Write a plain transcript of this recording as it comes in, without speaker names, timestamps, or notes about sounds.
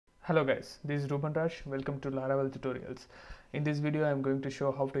Hello guys, this is Raj. Welcome to Laravel tutorials. In this video I am going to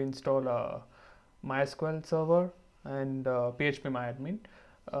show how to install MySQL server and Php My Admin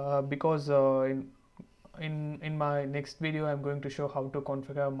because in my next video I am going to show how to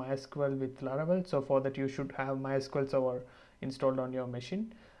configure MySQL with Laravel. So for that you should have MySQL server installed on your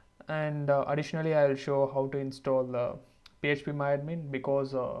machine, and additionally I will show how to install Php My Admin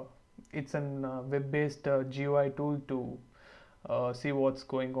because it's an web-based GUI tool to see what's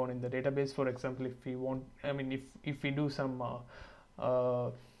going on in the database. For example, if we want, if we do some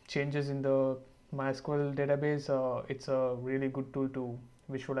changes in the MySQL database, it's a really good tool to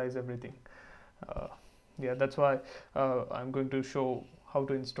visualize everything. Yeah, that's why I'm going to show how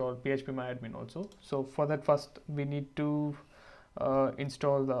to install Php Myadmin also. So for that, first we need to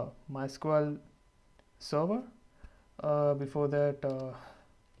install the MySQL server. Before that,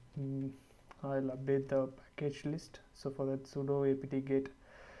 I'll update the package list. So for that, sudo apt-get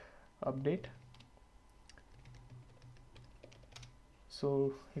update.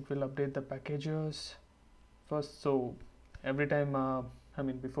 So it will update the packages first. So every time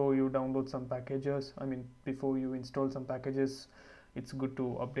before you download some packages, before you install some packages, it's good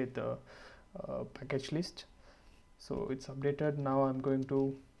to update the package list. So it's updated. Now I'm going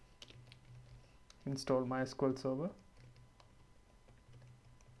to install MySQL server.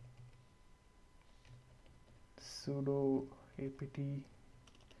 Sudo apt-get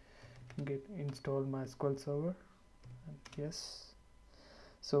install MySQL server, and yes.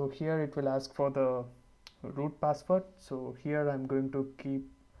 So here it will ask for the root password. So here I'm going to keep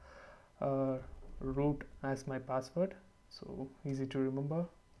root as my password, so easy to remember.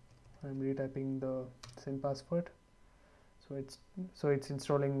 I'm retyping the same password. So it's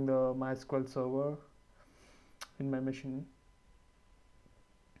installing the MySQL server in my machine.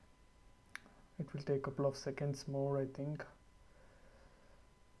 It will take a couple of seconds more, I think.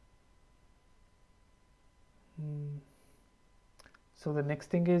 So the next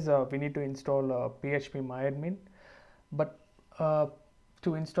thing is we need to install Php Myadmin. But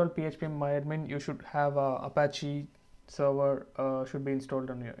to install Php Myadmin, you should have Apache server should be installed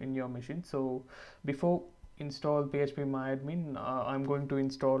on in your machine. So before install Php Myadmin, I'm going to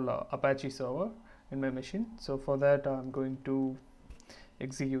install Apache server in my machine. So for that, I'm going to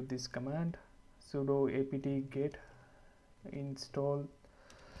execute this command: sudo apt-get install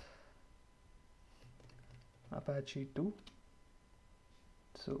Apache2.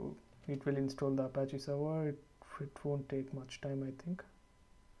 So it will install the Apache server. It won't take much time, I think.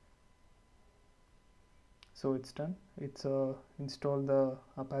 So it's done. It's installed the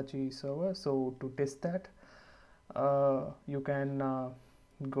Apache server. So to test that, you can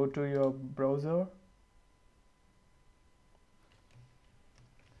go to your browser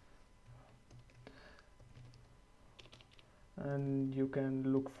and you can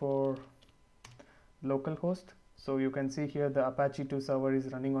look for localhost. So you can see here the Apache2 server is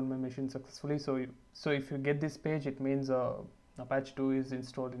running on my machine successfully. So if you get this page, it means Apache2 is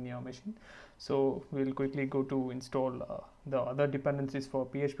installed in your machine. So we'll quickly go to install the other dependencies for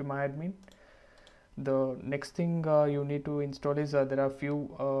Php Myadmin. The next thing you need to install is there are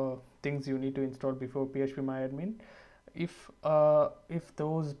few things you need to install before Php Myadmin. If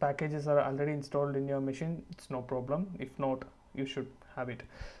those packages are already installed in your machine, it's no problem. If not, you should have it.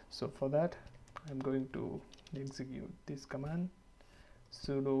 So for that, I'm going to execute this command: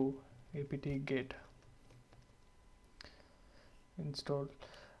 sudo apt-get install.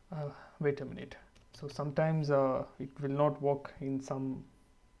 Wait a minute. So sometimes it will not work in some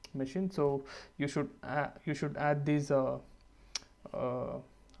machine. So you should add this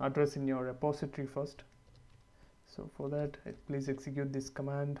address in your repository first. So for that, please execute this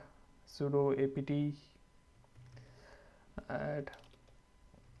command: sudo apt-add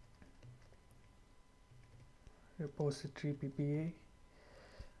repository ppa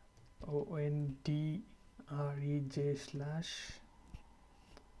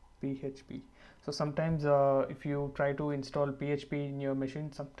ondrej/php. So sometimes if you try to install PHP in your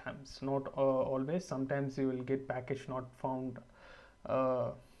machine, sometimes, not always, sometimes you will get package not found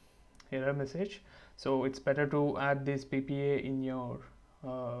error message. So it's better to add this ppa in your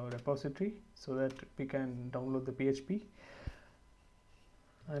repository so that we can download the PHP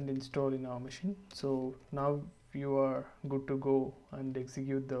and install in our machine. So now you are good to go and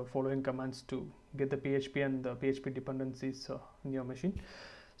execute the following commands to get the PHP and the PHP dependencies in your machine.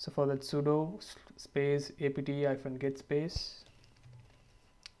 So for that, sudo space apt-get space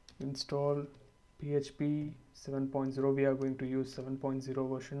install PHP 7.0. We are going to use 7.0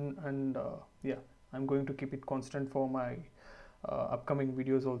 version, and yeah, I'm going to keep it constant for my upcoming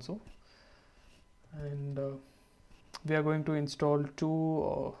videos also. And we are going to install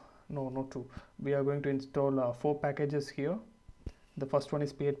two no, not two. We are going to install 4 packages here. The first one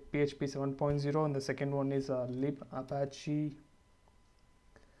is PHP 7.0 and the second one is lib apache.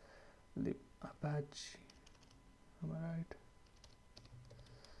 Am I right?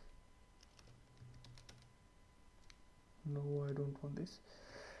 No, I don't want this.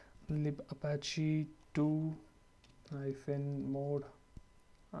 Lib apache2 -mod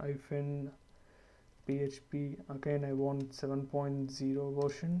 -php. Again, I want 7.0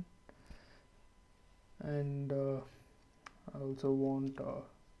 version, and I also want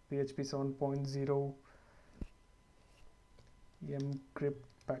PHP 7.0 mcrypt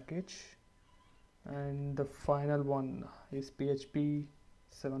package, and the final one is PHP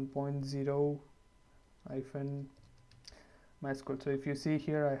 7.0 -mysql. So if you see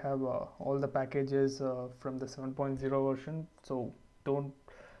here, I have all the packages from the 7.0 version, so don't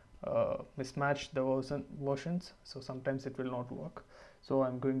mismatch the versions, so sometimes it will not work. So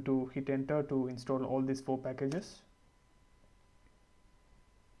I'm going to hit enter to install all these 4 packages.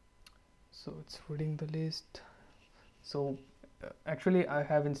 So it's reading the list. So actually I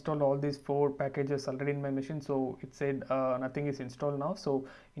have installed all these 4 packages already in my machine, so it said nothing is installed now. So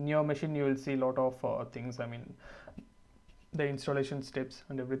in your machine you will see a lot of things, I mean the installation steps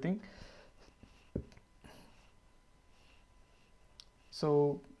and everything.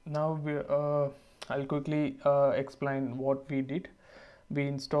 So now I'll quickly explain what we did. We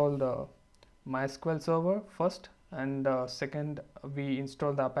installed MySQL server first, and second we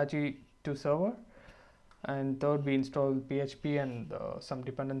installed the Apache2 server, and third we installed PHP and some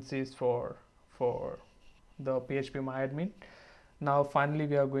dependencies for the PHP Myadmin. Now finally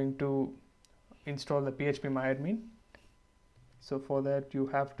we are going to install the PHP Myadmin. So for that you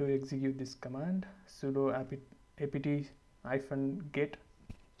have to execute this command, sudo apt-get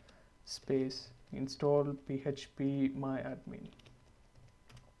space install php my admin.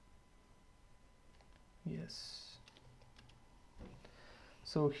 Yes.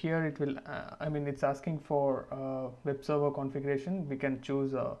 So here it will I mean it's asking for web server configuration. We can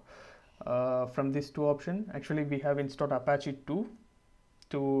choose from these 2 options. Actually we have installed Apache2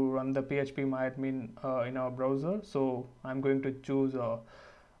 to run the PHP Myadmin in our browser, so I'm going to choose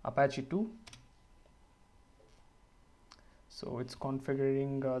Apache2. So it's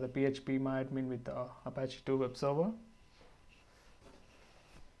configuring the PHP Myadmin with Apache2 web server,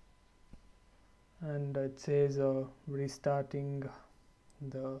 and it says restarting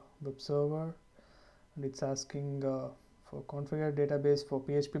the web server, and it's asking for configure database for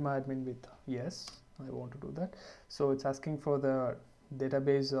PHP Myadmin with yes, I want to do that. So it's asking for the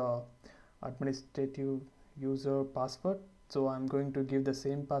database administrative user password, so I'm going to give the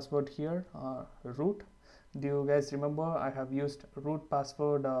same password here, root. Do you guys remember I have used root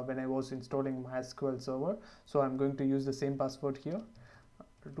password when I was installing MySQL server? So I'm going to use the same password here,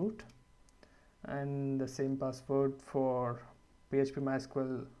 root, and the same password for PHP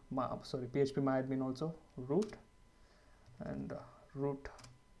Myadmin also, root and root.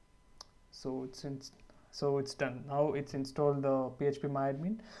 So it's done. Now it's installed the PHP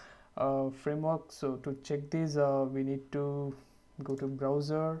Myadmin framework. So to check this we need to go to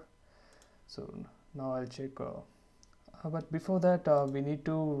browser. So now I'll check but before that we need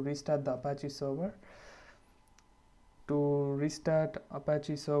to restart the Apache server. To restart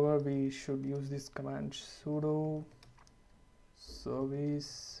Apache server we should use this command, sudo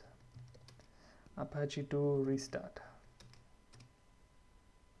service apache2 restart.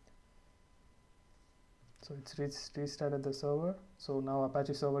 So it's restarted the server. So now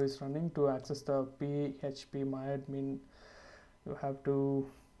Apache server is running. To access the PHP Myadmin you have to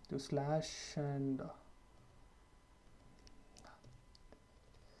do / and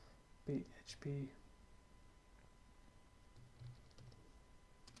PHP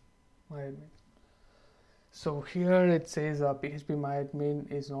Myadmin. So here it says PHP Myadmin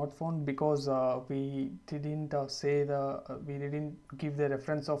is not found because we didn't we didn't give the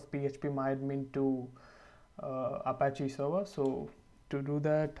reference of PHP Myadmin to Apache server. So to do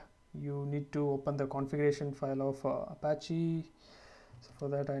that you need to open the configuration file of Apache. So for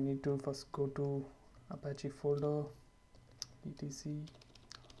that I need to first go to Apache folder, etc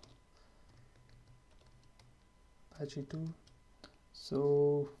Apache2.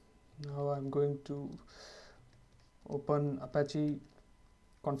 So now I'm going to open Apache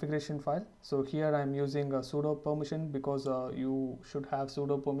configuration file. So here I'm using a sudo permission because you should have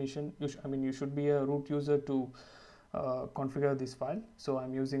sudo permission. You should be a root user to configure this file. So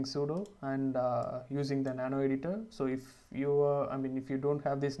I'm using sudo and using the nano editor. So if you if you don't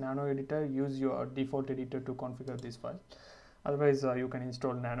have this nano editor, use your default editor to configure this file. Otherwise you can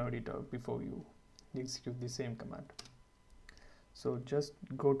install nano editor before you execute the same command. So just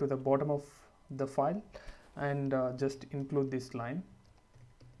go to the bottom of the file and just include this line,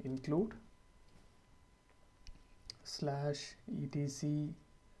 include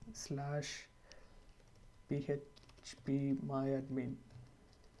 /etc/php myadmin.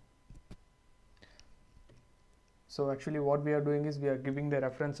 So actually what we are doing is we are giving the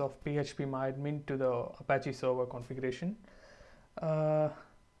reference of Php Myadmin to the Apache server configuration. So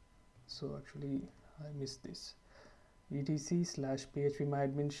actually I missed this,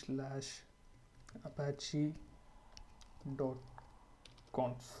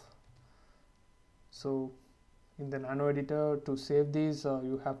 etc/phpmyadmin/apache.conf. So in the nano editor, to save these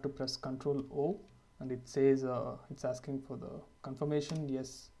you have to press Ctrl O, and it says it's asking for the confirmation.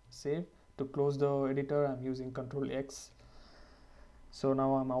 Yes, save. To close the editor I'm using Ctrl X. So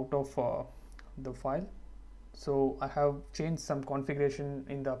now I'm out of the file. So I have changed some configuration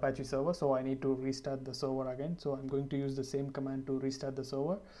in the Apache server, so I need to restart the server again. So I'm going to use the same command to restart the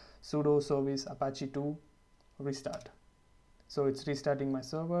server, sudo service apache2 restart. So it's restarting my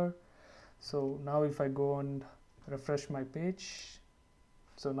server. So now if I go and refresh my page,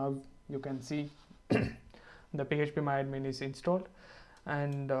 so now you can see the Php My Admin is installed.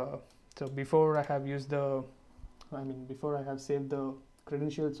 And so before I have used the, before I have saved the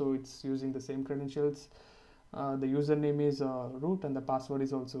credentials, so it's using the same credentials. The username is root and the password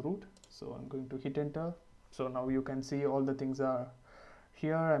is also root. So I'm going to hit enter. So now you can see all the things are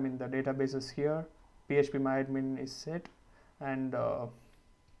here. The database is here, Php Myadmin is set, and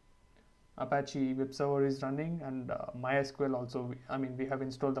Apache web server is running, and MySQL also. We have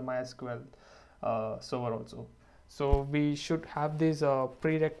installed the MySQL server also. So we should have these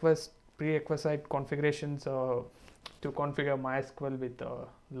prerequisite configurations to configure MySQL with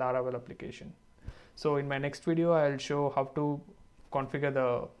Laravel application. So in my next video I'll show how to configure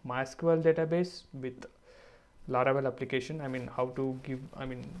the MySQL database with Laravel application. How to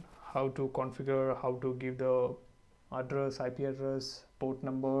configure, how to give the address, IP address, port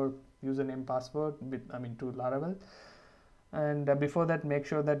number, username, password with to Laravel. And before that, make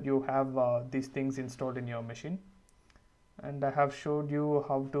sure that you have these things installed in your machine. And I have showed you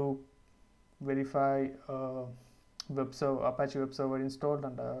how to verify Apache web server installed,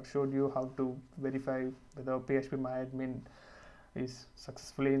 and I have showed you how to verify whether Php Myadmin is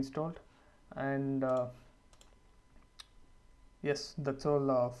successfully installed. And yes, that's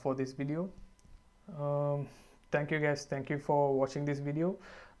all for this video. Thank you guys, thank you for watching this video.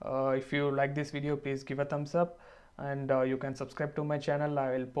 If you like this video, please give a thumbs up, and you can subscribe to my channel.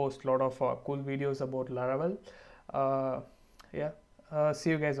 I will post a lot of cool videos about Laravel. See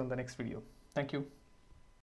you guys on the next video. Thank you.